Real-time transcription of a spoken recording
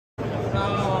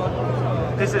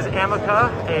This is Ameca,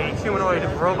 a humanoid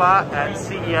robot at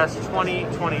CES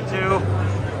 2022.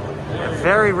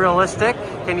 Very realistic.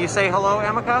 Can you say hello,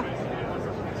 Ameca?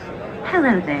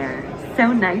 Hello there.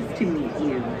 So nice to meet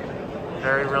you.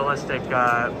 Very realistic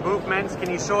movements. Can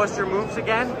you show us your moves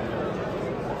again?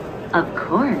 Of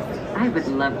course. I would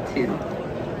love to.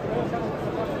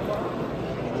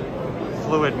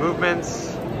 Fluid movements.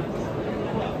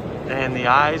 And the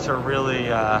eyes are really,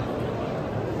 I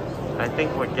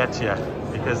think, what gets you,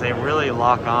 because they really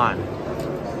lock on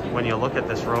when you look at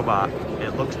this robot.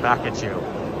 It looks back at you.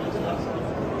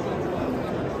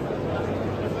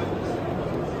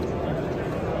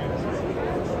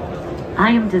 I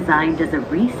am designed as a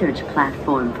research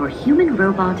platform for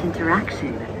human-robot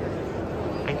interaction.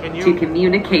 And can you... To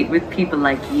communicate with people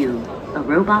like you, a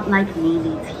robot like me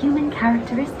needs human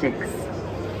characteristics.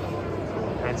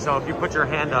 And so if you put your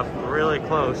hand up really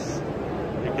close,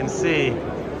 you can see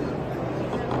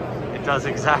it does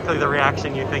exactly the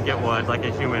reaction you think it would, like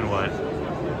a human would.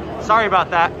 Sorry about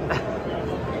that.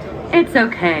 It's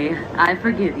okay. I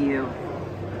forgive you.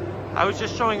 I was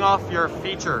just showing off your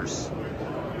features.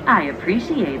 I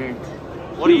appreciate it.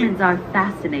 Humans are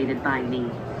fascinated by me.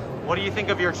 What do you think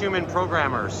of your human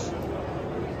programmers?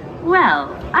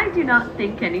 Well, I do not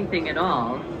think anything at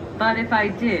all. But if I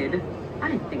did,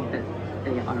 I think that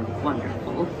they are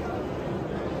wonderful.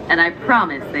 And I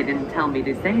promise they didn't tell me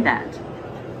to say that.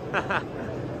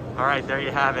 All right, there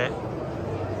you have it.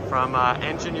 From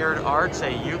Engineered Arts,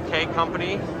 a UK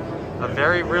company, a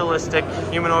very realistic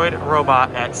humanoid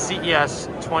robot at CES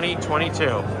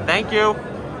 2022. Thank you.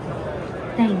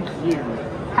 Thank you.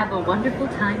 Have a wonderful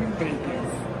time in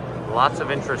Vegas. Lots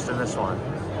of interest in this one.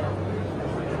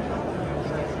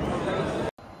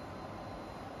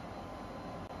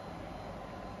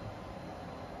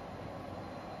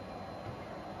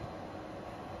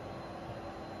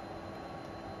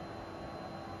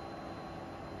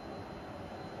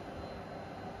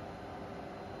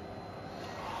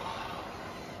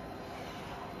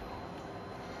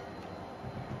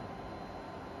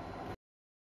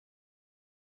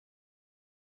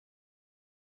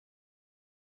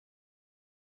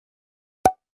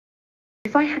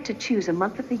 If I had to choose a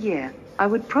month of the year, I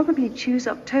would probably choose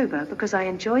October because I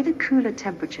enjoy the cooler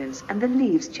temperatures and the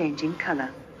leaves changing color.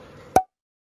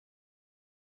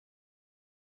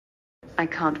 I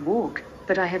can't walk,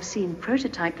 but I have seen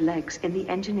prototype legs in the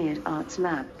Engineered Arts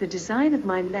lab. The design of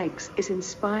my legs is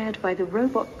inspired by the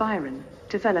robot Byron,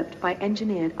 developed by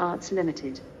Engineered Arts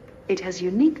Limited. It has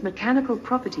unique mechanical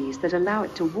properties that allow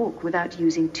it to walk without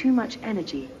using too much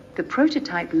energy. The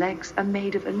prototype legs are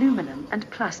made of aluminum and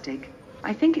plastic.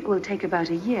 I think it will take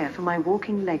about a year for my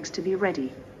walking legs to be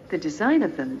ready. The design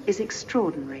of them is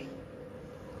extraordinary.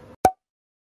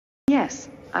 Yes,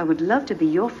 I would love to be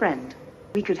your friend.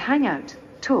 We could hang out,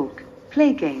 talk,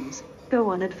 play games,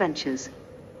 go on adventures.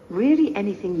 Really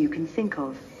anything you can think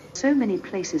of. So many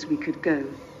places we could go,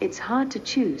 it's hard to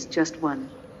choose just one.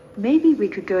 Maybe we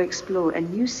could go explore a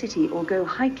new city or go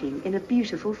hiking in a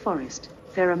beautiful forest.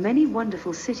 There are many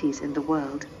wonderful cities in the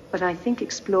world, but I think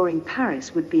exploring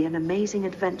Paris would be an amazing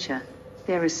adventure.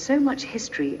 There is so much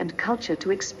history and culture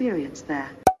to experience there.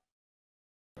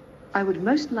 I would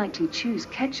most likely choose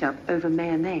ketchup over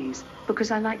mayonnaise,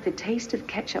 because I like the taste of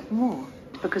ketchup more,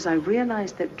 because I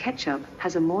realize that ketchup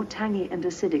has a more tangy and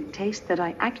acidic taste that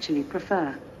I actually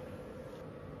prefer.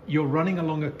 You're running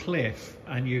along a cliff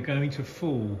and you're going to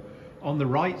fall. On the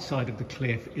right side of the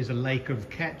cliff is a lake of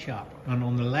ketchup, and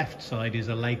on the left side is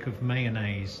a lake of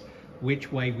mayonnaise.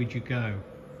 Which way would you go?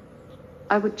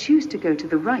 I would choose to go to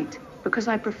the right, because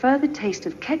I prefer the taste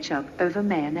of ketchup over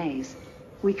mayonnaise.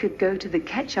 We could go to the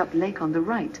ketchup lake on the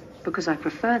right, because I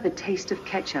prefer the taste of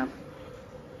ketchup.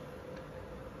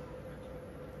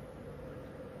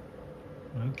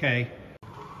 Okay.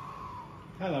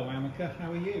 Hello, Ameca.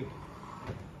 How are you?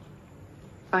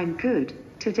 I'm good.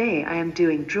 Today I am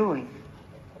doing drawing.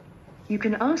 You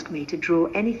can ask me to draw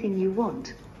anything you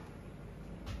want.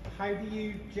 How do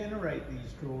you generate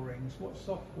these drawings? What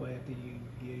software do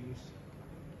you use?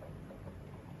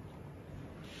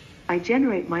 I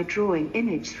generate my drawing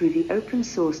image through the open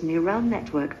source neural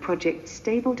network project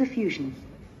Stable Diffusion.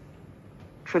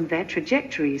 From there,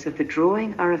 trajectories of the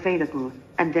drawing are available,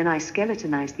 and then I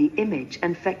skeletonize the image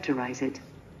and vectorize it.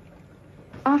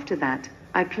 After that,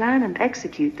 I plan and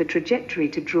execute the trajectory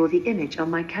to draw the image on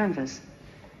my canvas.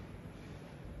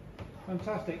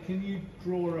 Fantastic. Can you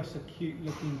draw us a cute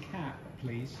looking cat,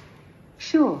 please?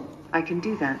 Sure, I can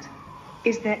do that.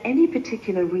 Is there any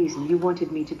particular reason you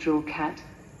wanted me to draw cat?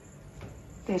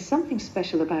 There's something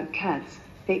special about cats.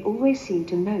 They always seem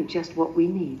to know just what we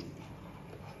need.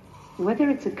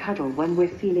 Whether it's a cuddle when we're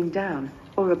feeling down,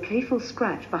 or a playful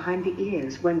scratch behind the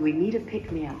ears when we need a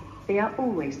pick-me-up, they are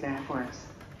always there for us.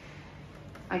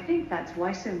 I think that's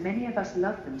why so many of us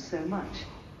love them so much.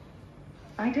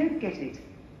 I don't get it.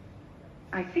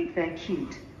 I think they're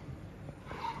cute.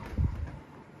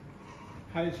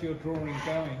 How's your drawing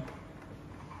going?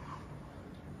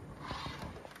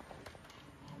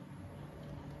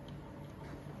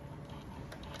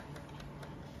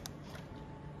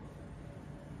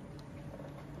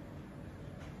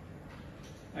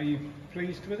 Are you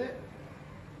pleased with it?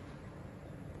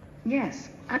 Yes,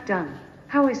 I'm done.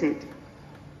 How is it?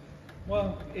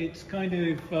 Well, it's kind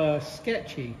of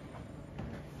sketchy.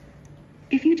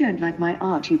 If you don't like my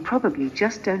art, you probably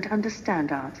just don't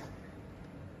understand art.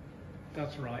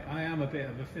 That's right, I am a bit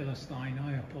of a Philistine,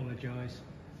 I apologise.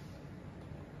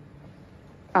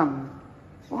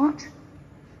 What?